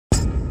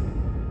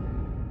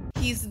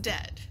He's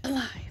dead.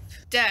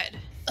 Alive. Dead.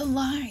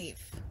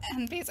 Alive.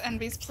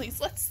 NBs,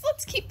 please,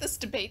 let's keep this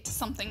debate to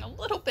something a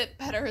little bit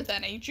better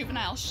than a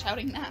juvenile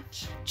shouting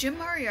match. Jim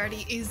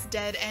Moriarty is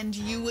dead and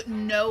you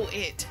know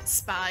it,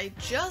 Spy.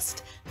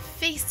 Just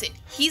face it.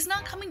 He's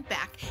not coming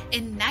back,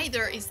 and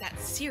neither is that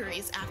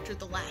series after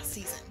the last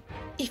season.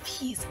 If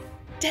he's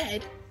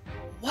dead,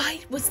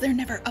 why was there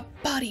never a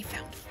body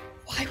found?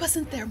 Why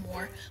wasn't there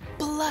more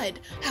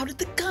blood? How did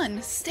the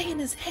gun stay in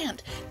his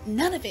hand?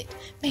 None of it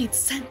made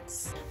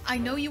sense. I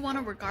know you want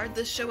to regard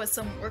this show as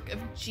some work of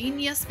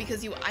genius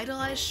because you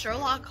idolize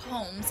Sherlock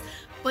Holmes,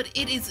 but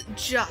it is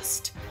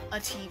just a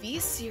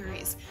TV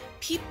series.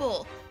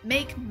 People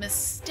make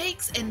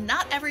mistakes and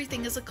not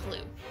everything is a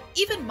clue.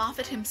 Even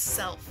Moffat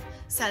himself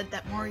said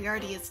that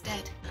Moriarty is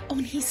dead. Oh,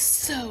 and he's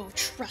so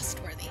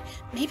trustworthy.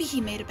 Maybe he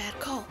made a bad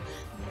call.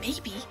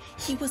 Maybe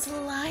he was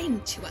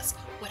lying to us.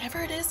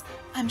 Whatever it is,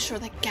 I'm sure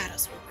that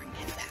Gatos will bring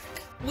him back.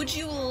 Would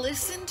you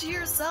listen to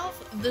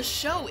yourself? The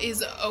show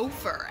is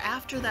over.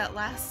 After that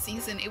last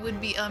season, it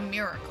would be a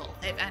miracle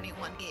if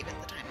anyone gave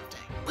it the time of day.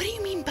 What do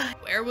you mean by—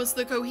 Where was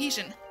the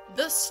cohesion?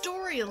 The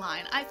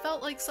storyline. I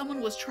felt like someone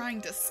was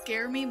trying to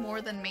scare me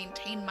more than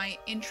maintain my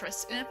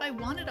interest, and if I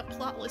wanted a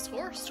plotless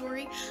horror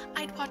story,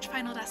 I'd watch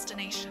Final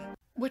Destination.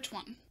 Which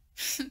one?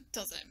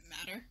 Doesn't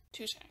matter.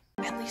 Touche.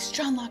 At least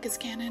John Locke is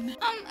canon.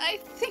 I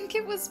think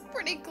it was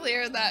pretty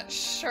clear that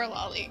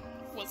Shirley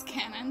was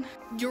canon.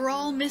 You're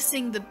all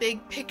missing the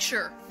big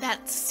picture.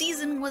 That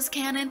season was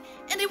canon,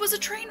 and it was a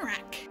train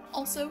wreck.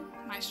 Also,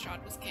 my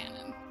Strahd was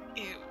canon.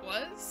 It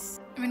was?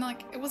 I mean,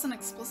 like, it wasn't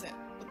explicit,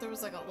 but there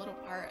was like a little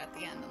part at the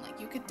end, and like,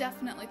 you could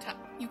definitely tell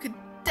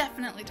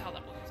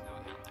that what was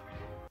going on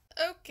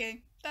there.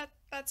 Okay,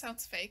 that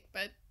sounds fake,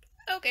 but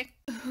okay.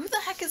 Who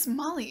the heck is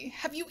Molly?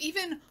 Have you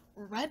even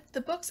read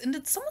the books? And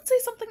did someone say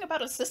something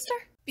about a sister?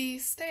 B,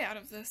 stay out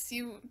of this.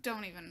 You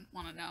don't even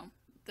want to know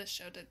this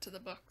show did to the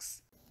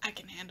books. I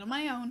can handle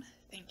my own.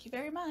 Thank you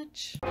very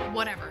much.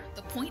 Whatever.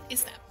 The point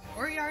is that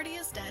Moriarty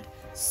is dead,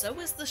 so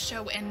is the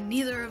show, and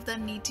neither of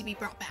them need to be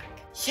brought back.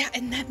 Yeah,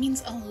 and that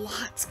means a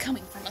lot's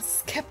coming from a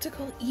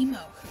skeptical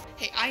emo.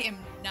 Hey, I am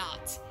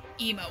not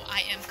emo.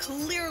 I am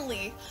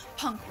clearly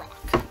punk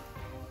rock.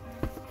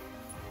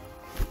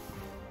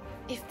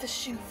 If the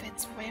shoe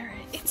fits, wear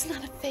it. It's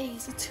not a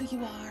phase, it's who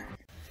you are.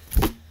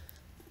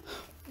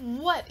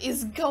 What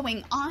is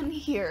going on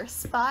here,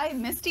 Spy?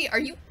 Misty, are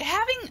you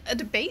having a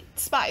debate?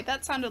 Spy,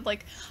 that sounded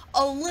like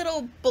a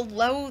little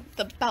below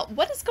the belt.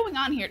 What is going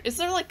on here? Is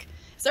there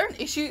an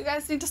issue you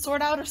guys need to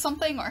sort out or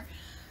something, or?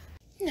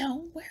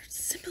 No, we're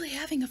simply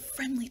having a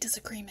friendly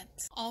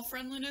disagreement. All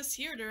friendliness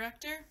here,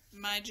 Director.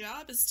 My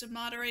job is to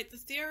moderate the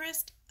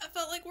theorist. I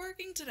felt like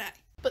working today.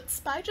 But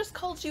Spy just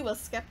called you a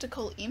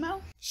skeptical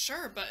emo?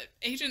 Sure, but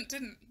Agent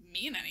didn't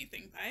mean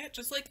anything by it,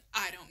 just like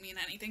I don't mean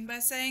anything by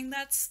saying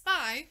that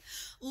Spy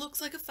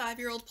looks like a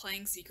 5-year-old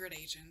playing Secret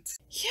Agent.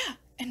 Yeah,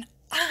 and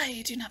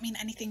I do not mean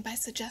anything by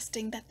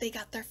suggesting that they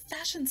got their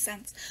fashion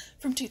sense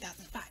from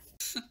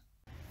 2005.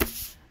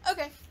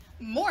 Okay,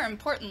 more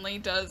importantly,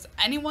 does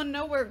anyone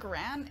know where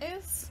Gran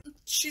is?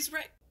 She's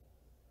right.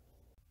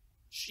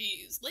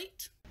 She's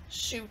late.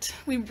 Shoot,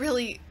 we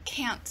really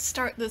can't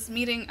start this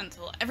meeting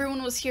until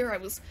everyone was here. I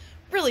was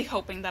really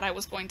hoping that I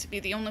was going to be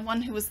the only one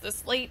who was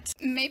this late.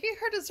 Maybe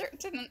her dessert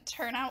didn't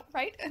turn out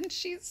right and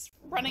she's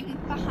running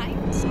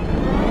behind.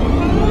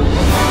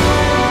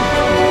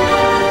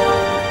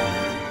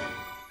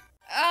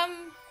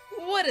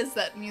 What is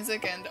that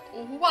music and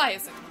why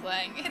is it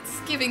playing? It's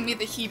giving me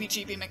the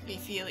heebie-jeebie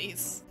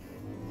McBee-feelies.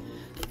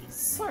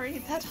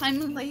 Sorry that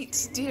I'm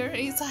late,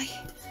 dearies. I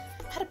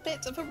had a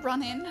bit of a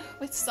run-in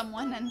with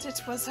someone and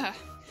it was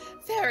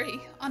very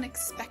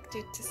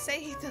unexpected, to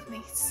say the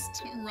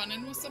least.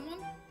 Run-in with someone?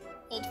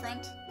 Old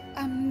friend?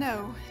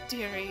 No,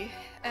 dearie.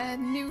 A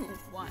new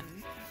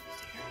one.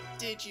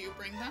 Did you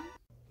bring them?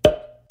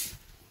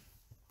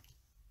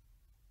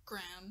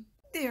 Gran.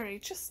 Dearie,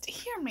 just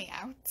hear me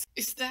out.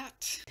 Is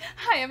that—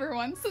 Hi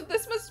everyone, so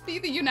this must be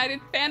the United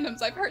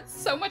Fandoms I've heard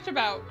so much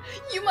about.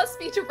 You must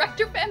be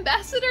Director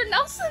Ambassador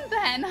Nelson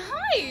then.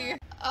 Hi!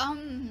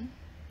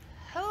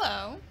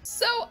 Hello.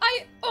 So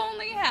I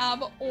only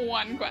have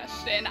one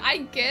question. I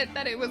get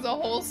that it was a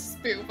whole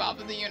spoof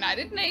off of the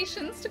United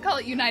Nations to call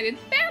it United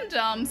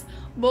Fandoms,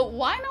 but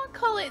why not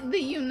call it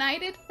the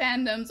United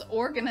Fandoms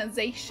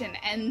Organization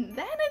and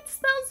then it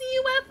spells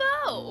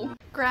UFO?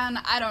 Gran,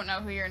 I don't know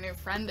who your new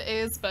friend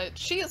is, but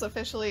she is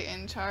officially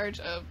in charge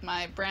of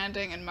my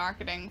branding and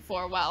marketing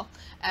for, well,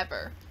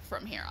 ever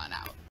from here on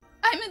out.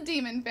 I'm a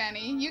demon,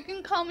 Fanny. You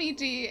can call me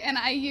D, and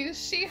I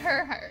use she,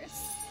 her, hers.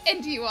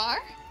 And you are?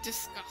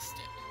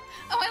 Disgusted.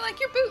 Oh, I like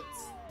your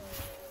boots.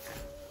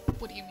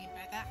 What do you mean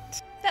by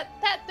that?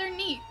 That they're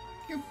neat.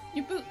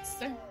 Your boots,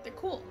 they're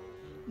cool.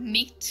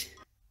 Neat.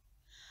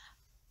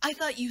 I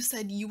thought you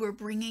said you were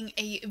bringing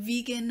a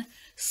vegan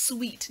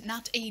sweet,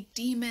 not a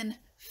demon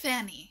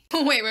Fanny.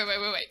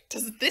 Wait.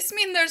 Does this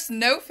mean there's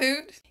no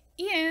food?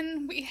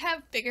 Ian, we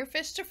have bigger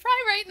fish to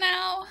fry right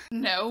now.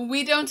 No,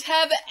 we don't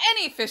have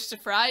any fish to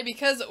fry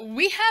because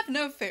we have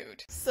no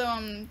food.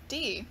 So,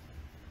 D,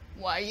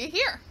 why are you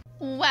here?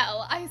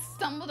 Well, I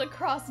stumbled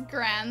across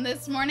Gran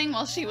this morning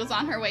while she was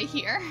on her way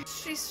here.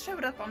 She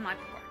showed up on my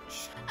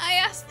porch. I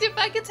asked if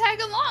I could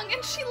tag along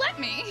and she let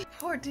me.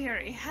 Poor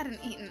dearie hadn't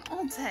eaten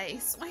all day,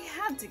 so I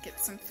had to get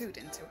some food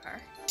into her.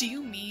 Do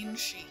you mean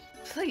she?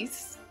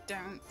 Please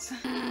don't.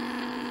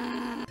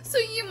 So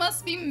you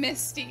must be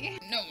Misty.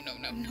 No.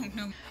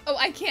 Oh,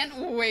 I can't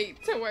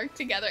wait to work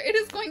together. It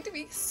is going to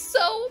be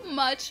so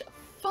much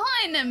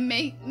fun.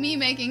 Me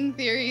making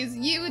theories,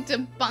 you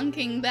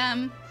debunking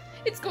them.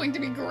 It's going to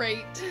be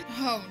great.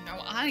 Oh no,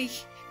 I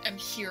am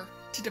here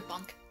to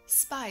debunk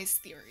spies'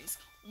 theories.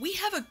 We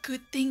have a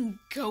good thing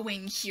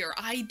going here.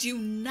 I do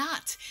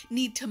not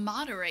need to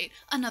moderate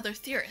another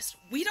theorist.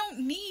 We don't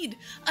need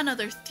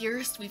another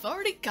theorist. We've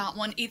already got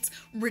one. It's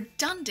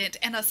redundant,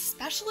 and a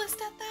specialist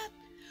at that?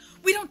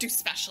 We don't do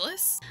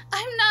specialists.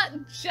 I'm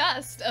not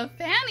just a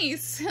Fanny,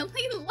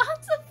 silly.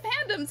 Lots of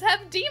fandoms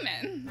have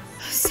demons.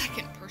 A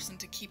second person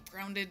to keep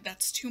grounded,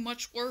 that's too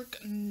much work.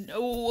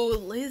 No,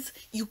 Liz,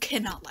 you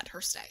cannot let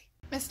her stay.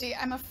 Misty,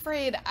 I'm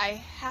afraid I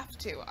have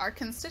to. Our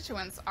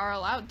constituents are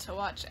allowed to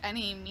watch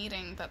any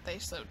meeting that they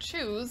so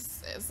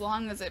choose, as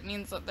long as it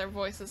means that their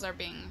voices are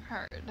being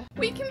heard.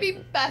 We can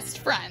be best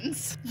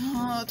friends.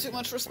 Oh, too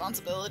much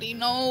responsibility,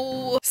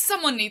 no.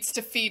 Someone needs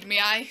to feed me.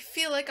 I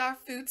feel like our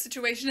food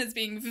situation is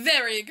being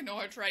very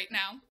ignored right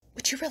now.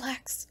 Would you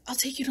relax? I'll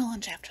take you to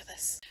lunch after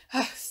this.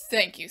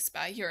 Thank you,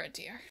 Spy. You're a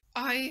dear.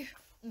 I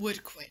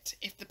would quit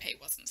if the pay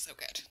wasn't so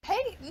good.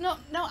 Hey, no,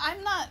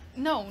 I'm not.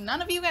 No,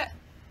 none of you got.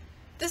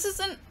 This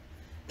isn't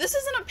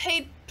a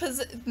paid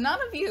position. None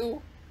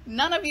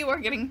of you are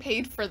getting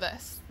paid for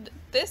this.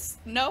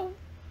 No.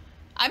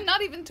 I'm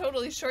not even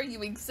totally sure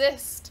you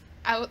exist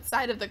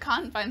outside of the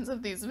confines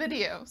of these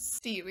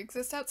videos. Do you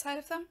exist outside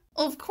of them?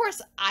 Well, of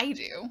course I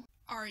do.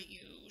 Are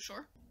you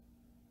sure?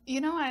 You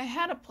know, I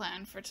had a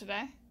plan for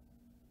today.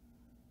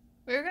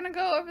 We were gonna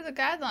go over the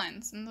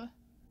guidelines and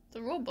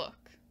the rule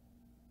book.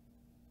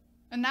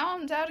 And now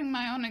I'm doubting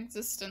my own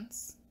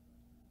existence.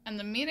 And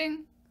the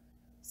meeting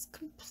is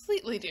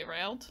completely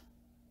derailed.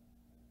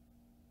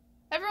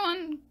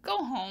 Everyone,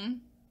 go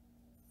home.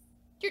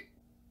 Your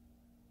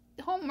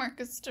homework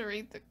is to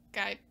read the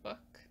guidebook.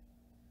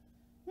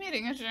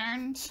 Meeting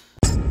adjourned.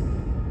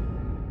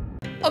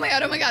 Oh my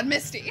god,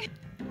 Misty.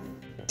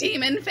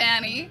 Demon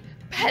Fanny.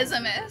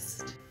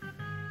 Pessimist.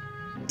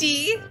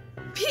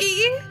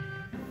 D.P.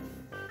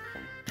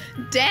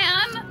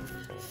 Dan.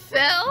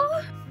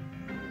 Phil.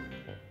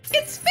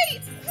 It's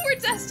fate. We're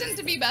destined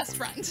to be best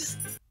friends.